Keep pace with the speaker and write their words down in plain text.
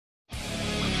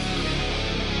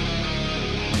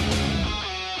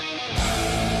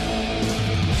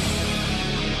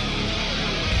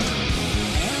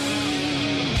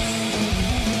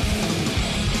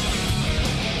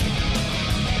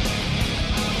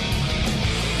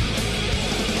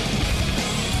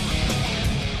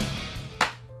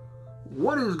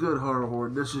is good, Horror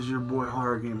Horde? This is your boy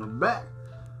Horror Gamer back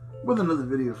with another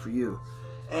video for you.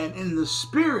 And in the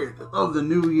spirit of the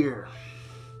new year,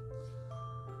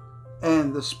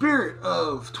 and the spirit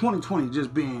of 2020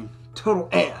 just being total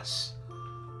ass,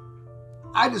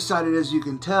 I decided, as you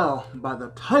can tell by the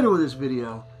title of this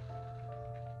video,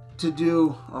 to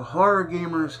do a Horror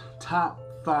Gamer's top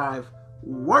 5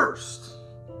 worst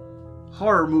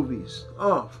horror movies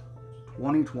of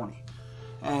 2020.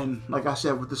 And like I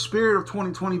said, with the spirit of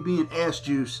 2020 being ass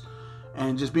juice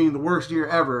and just being the worst year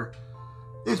ever,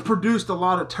 it's produced a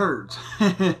lot of turds.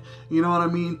 You know what I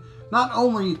mean? Not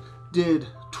only did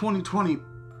 2020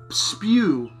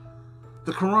 spew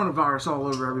the coronavirus all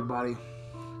over everybody,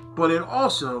 but it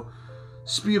also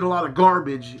spewed a lot of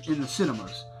garbage in the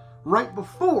cinemas. Right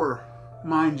before,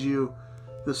 mind you,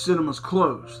 the cinemas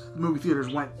closed. The movie theaters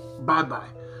went bye-bye.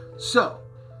 So,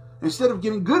 instead of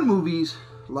getting good movies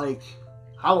like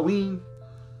Halloween,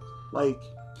 like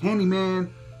Candyman,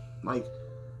 like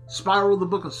Spiral the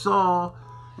Book of Saw,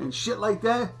 and shit like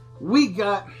that, we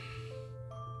got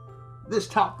this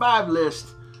top 5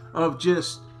 list of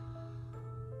just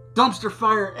dumpster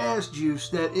fire ass juice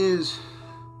that is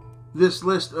this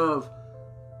list of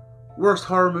worst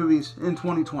horror movies in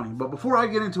 2020. But before I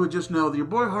get into it, just know that your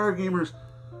boy Horror Gamer's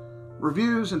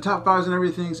reviews and top 5s and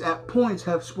everything's at points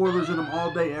have spoilers in them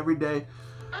all day, every day.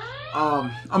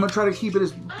 I'm going to try to keep it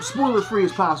as spoiler-free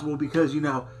as possible because, you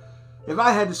know, if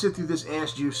I had to sit through this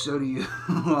ass juice, so do you.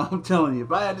 I'm telling you,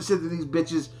 if I had to sit through these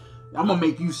bitches, I'm going to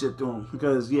make you sit through them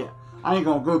because, yeah, I ain't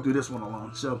going to go through this one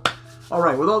alone. So,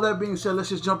 alright, with all that being said, let's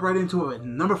just jump right into it.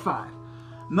 Number 5.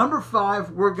 Number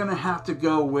 5, we're going to have to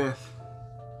go with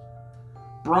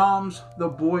Brahms the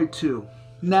Boy 2.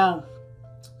 Now,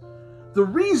 the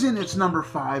reason it's number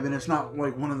 5 and it's not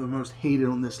like one of the most hated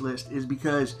on this list is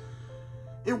because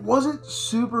it wasn't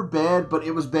super bad, but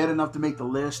it was bad enough to make the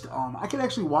list. I could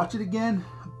actually watch it again,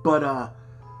 but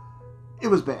it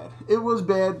was bad. It was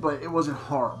bad, but it wasn't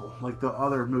horrible like the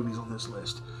other movies on this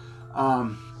list.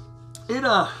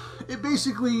 It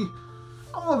basically,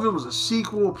 I don't know if it was a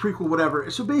sequel, prequel, whatever.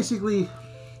 So basically,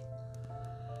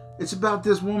 it's about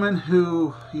this woman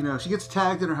who, you know, she gets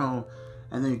attacked in her home,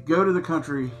 and they go to the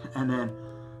country, and then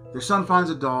their son finds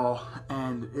a doll,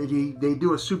 and they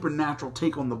do a supernatural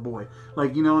take on the boy.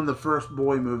 Like, you know, in the first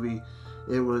Boy movie,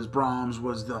 it was Brahms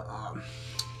was the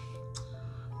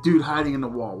dude hiding in the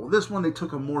wall. Well, this one, they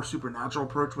took a more supernatural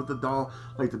approach with the doll.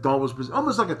 Like, the doll was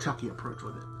almost like a Chucky approach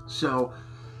with it. So,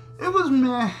 it was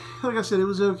meh. Like I said, it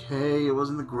was okay. It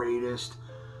wasn't the greatest.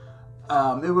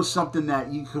 It was something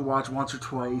that you could watch once or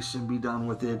twice and be done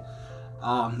with it.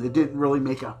 It didn't really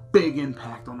make a big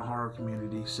impact on the horror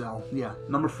community. So, yeah.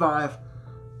 Number 5,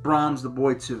 Brahms the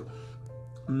Boy 2.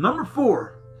 Number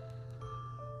 4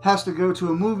 has to go to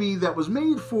a movie that was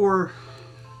made for...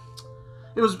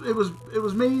 It was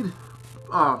made...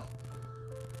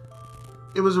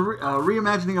 it was a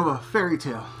reimagining of a fairy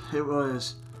tale. It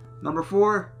was number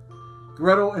 4,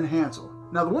 Gretel and Hansel.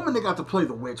 Now, the woman that got to play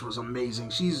the witch was amazing.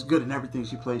 She's good in everything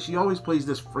she plays. She always plays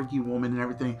this freaky woman and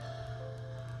everything.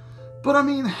 But, I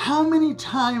mean, how many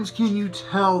times can you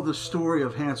tell the story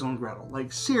of Hansel and Gretel?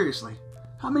 Like, seriously,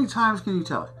 how many times can you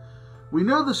tell it? We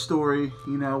know the story,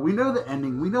 you know, we know the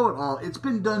ending, we know it all. It's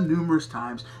been done numerous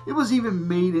times. It was even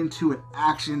made into an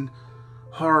action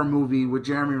horror movie with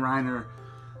Jeremy Renner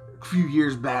a few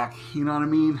years back, you know what I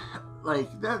mean?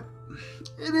 Like, that,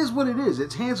 it is what it is.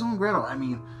 It's Hansel and Gretel. I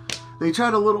mean, they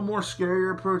tried a little more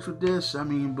scarier approach with this, I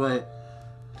mean, but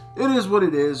it is what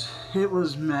it is. It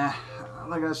was meh.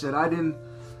 Like I said, I didn't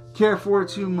care for it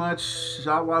too much.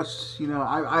 I watched, you know,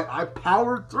 I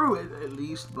powered through it at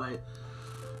least, but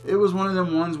it was one of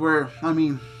them ones where, I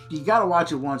mean, you gotta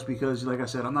watch it once because, like I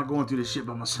said, I'm not going through this shit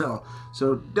by myself.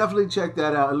 So definitely check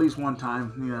that out at least one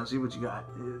time, you know, see what you got.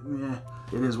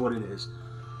 It is what it is.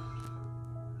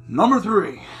 Number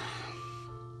 3.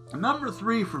 Number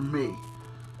 3 for me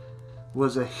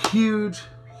was a huge,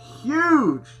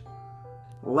 huge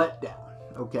letdown.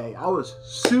 Okay, I was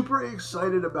super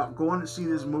excited about going to see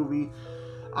this movie.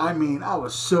 I mean, I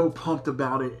was so pumped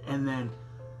about it. And then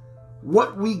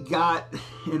what we got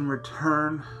in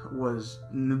return was...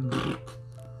 And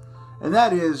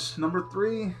that is, number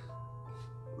 3,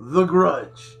 The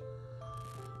Grudge.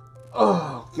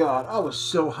 Oh, God, I was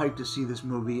so hyped to see this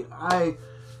movie. I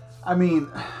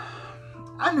mean,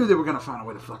 I knew they were going to find a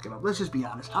way to fuck it up. Let's just be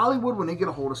honest. Hollywood, when they get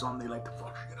a hold of something, they like to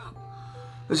fuck shit up.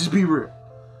 Let's just be real.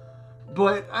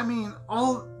 But, I mean,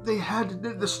 all they had to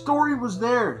do, the story was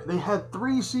there. They had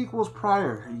 3 sequels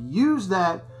prior. Use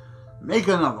that, make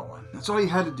another one. That's all you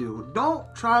had to do.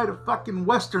 Don't try to fucking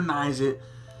westernize it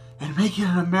and make it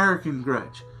an American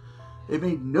Grudge. It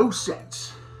made no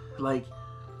sense. Like,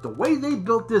 the way they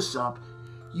built this up,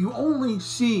 you only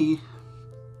see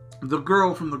the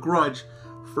girl from The Grudge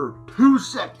for 2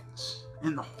 seconds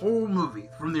in the whole movie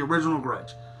from the original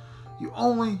Grudge. You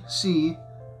only see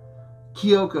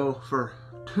Kyoko for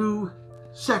 2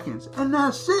 seconds, and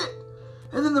that's it.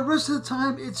 And then the rest of the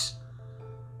time, it's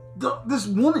this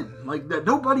woman, like, that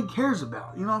nobody cares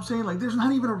about. You know what I'm saying? Like, there's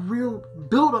not even a real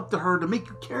build up to her to make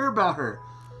you care about her.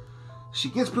 She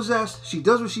gets possessed, she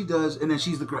does what she does, and then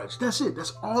she's the Grudge. That's it.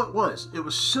 That's all it was. It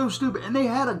was so stupid. And they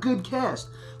had a good cast.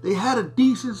 They had a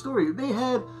decent story. They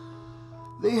had,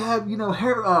 you know,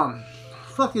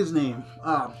 fuck his name.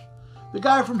 The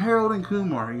guy from Harold and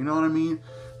Kumar, you know what I mean?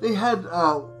 They had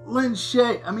Lin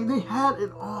Shaye. I mean, they had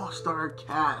an all-star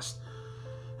cast.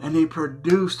 And they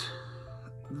produced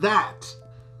that.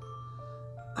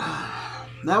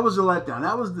 That was a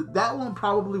letdown. That one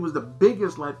probably was the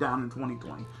biggest letdown in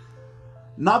 2020.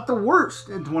 Not the worst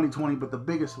in 2020, but the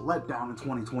biggest letdown in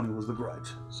 2020 was The Grudge.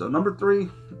 So number 3,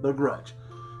 The Grudge.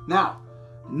 Now,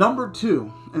 number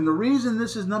 2, and the reason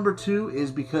this is number 2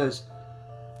 is because,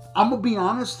 I'm going to be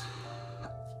honest,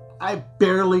 I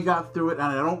barely got through it, and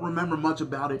I don't remember much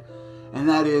about it, and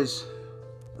that is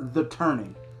The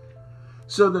Turning.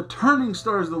 So The Turning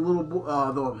stars the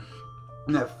little,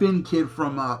 that Finn kid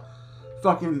from,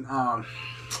 fucking,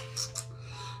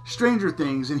 Stranger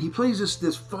Things, and he plays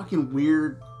this fucking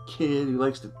weird kid who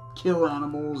likes to kill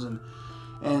animals, and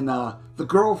the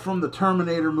girl from the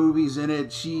Terminator movies in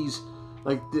it, she's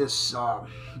like this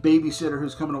babysitter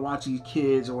who's coming to watch these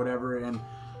kids or whatever, and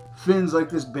Finn's like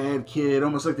this bad kid,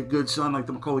 almost like the good son, like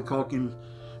the Macaulay Culkin,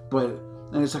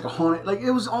 and it's like a haunted, like,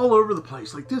 it was all over the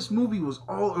place. Like, this movie was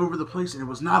all over the place, and it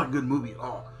was not a good movie at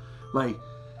all. Like,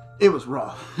 it was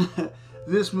rough.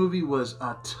 This movie was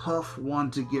a tough one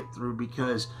to get through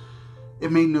because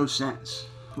it made no sense.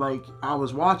 Like, I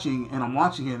was watching, and I'm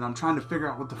watching it, and I'm trying to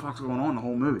figure out what the fuck's going on in the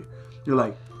whole movie. You're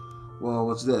like, well,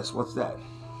 what's this? What's that?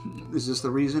 Is this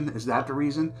the reason? Is that the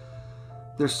reason?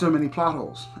 There's so many plot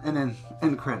holes. And then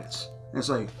end credits. And it's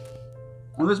like,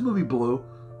 well, this movie blew.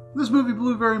 This movie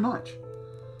blew very much.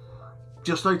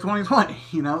 Just like 2020,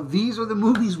 you know? These are the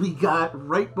movies we got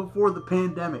right before the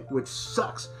pandemic, which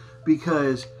sucks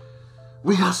because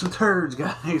we got some turds,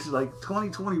 guys. Like,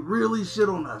 2020 really shit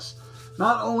on us.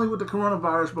 Not only with the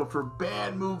coronavirus, but for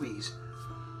bad movies.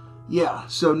 Yeah,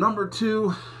 so number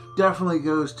 2 definitely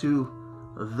goes to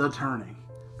The Turning.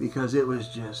 Because it was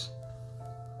just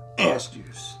ass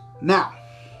juice. Now,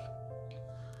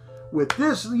 with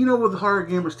this, you know, with Horror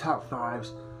Gamers Top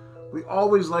 5s, we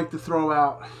always like to throw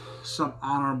out some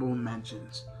honorable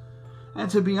mentions. And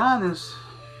to be honest,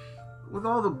 with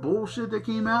all the bullshit that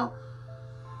came out,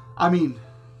 I mean,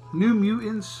 New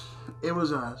Mutants, it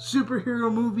was a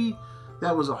superhero movie,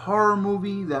 that was a horror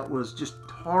movie, that was just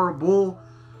horrible.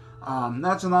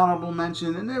 That's an honorable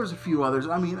mention, and there was a few others.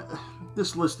 I mean,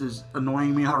 this list is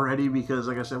annoying me already because,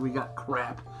 like I said, we got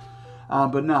crap.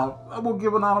 But no, I will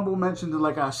give an honorable mention to,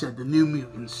 like I said, the New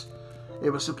Mutants. It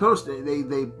was supposed to,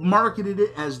 they marketed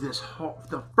it as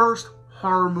the first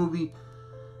horror movie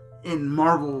in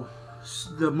Marvel,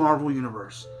 the Marvel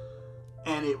Universe.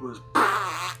 And it was,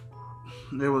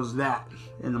 there was that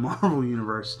in the Marvel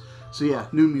Universe. So yeah,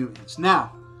 New Mutants.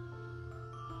 Now,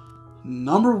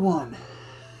 number 1.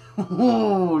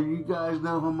 Oh, you guys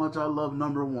know how much I love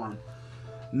number 1.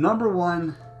 Number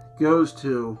 1 goes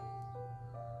to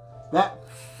that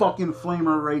fucking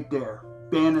flamer right there,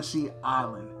 Fantasy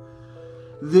Island.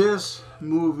 This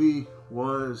movie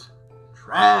was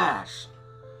trash.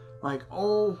 Like,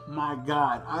 oh my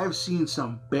God, I've seen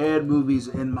some bad movies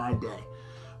in my day.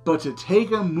 But to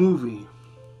take a movie,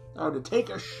 or to take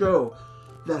a show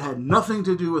that had nothing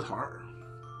to do with horror,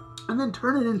 and then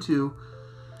turn it into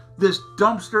this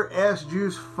dumpster ass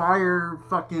juice fire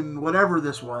fucking whatever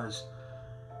this was,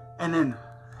 and then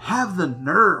have the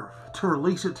nerve to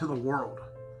release it to the world,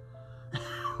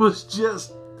 was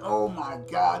just, oh my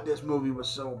God, this movie was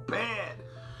so bad.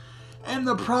 And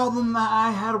the problem that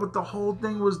I had with the whole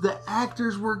thing was the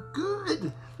actors were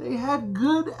good. They had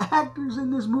good actors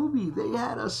in this movie. They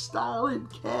had a solid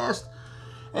cast.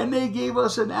 And they gave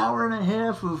us an hour and a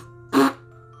half of...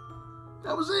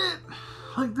 That was it.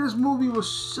 Like, this movie was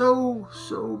so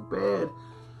bad.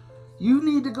 You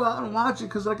need to go out and watch it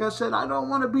because, like I said, I don't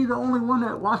want to be the only one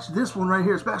that watched this one right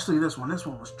here, especially this one. This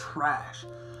one was trash.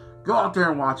 Go out there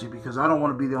and watch it because I don't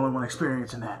want to be the only one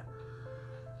experiencing that.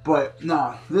 But,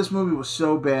 no, this movie was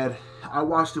so bad. I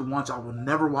watched it once. I will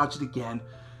never watch it again.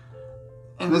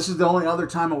 And this is the only other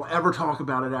time I will ever talk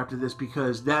about it after this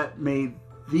because that made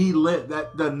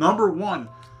the number 1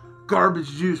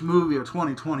 garbage juice movie of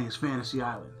 2020 is Fantasy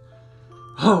Island.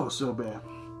 Oh, so bad.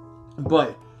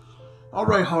 But All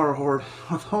right, Horror Horde.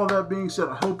 With all that being said,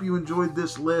 I hope you enjoyed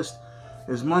this list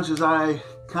as much as I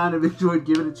kind of enjoyed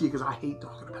giving it to you, because I hate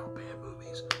talking about bad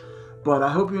movies. But I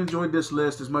hope you enjoyed this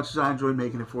list as much as I enjoyed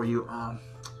making it for you.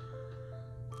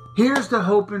 Here's to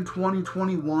hoping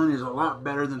 2021 is a lot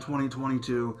better than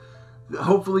 2022.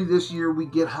 Hopefully this year we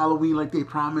get Halloween like they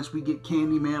promised, we get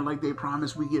Candyman like they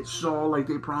promised, we get Saw like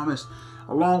they promised,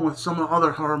 along with some of the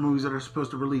other horror movies that are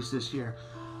supposed to release this year.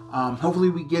 Hopefully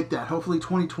we get that. Hopefully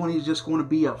 2020 is just going to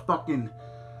be a fucking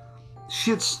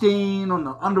shit stain on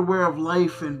the underwear of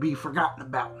life and be forgotten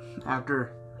about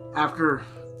after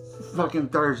fucking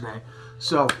Thursday.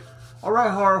 So,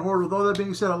 alright, Horror Horde, with all that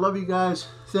being said, I love you guys.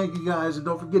 Thank you guys. And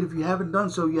don't forget, if you haven't done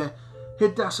so yet,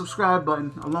 hit that subscribe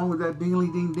button along with that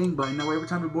ding-a-ling-ding-ding button. That way every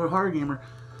time your boy Horror Gamer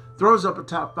throws up a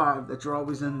top 5, that you're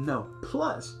always in the know.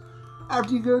 Plus,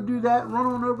 after you go do that, run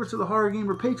on over to the Horror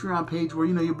Gamer Patreon page where,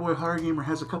 you know, your boy Horror Gamer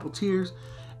has a couple tiers.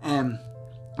 And,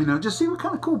 you know, just see what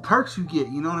kind of cool perks you get,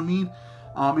 you know what I mean?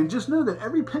 And just know that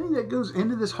every penny that goes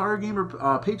into this Horror Gamer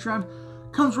Patreon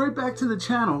comes right back to the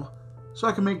channel so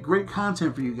I can make great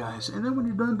content for you guys. And then when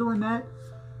you're done doing that,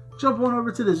 jump on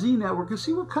over to the Z Network and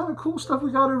see what kind of cool stuff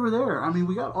we got over there. I mean,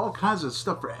 we got all kinds of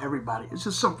stuff for everybody. It's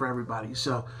just something for everybody.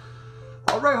 So,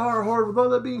 alright, Horror Horde, with all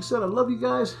that being said, I love you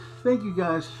guys. Thank you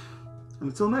guys. And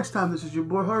until next time, this is your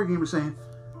boy Horror Gamer saying,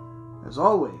 as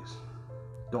always,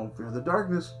 don't fear the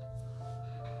darkness.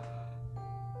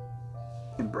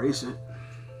 Embrace it.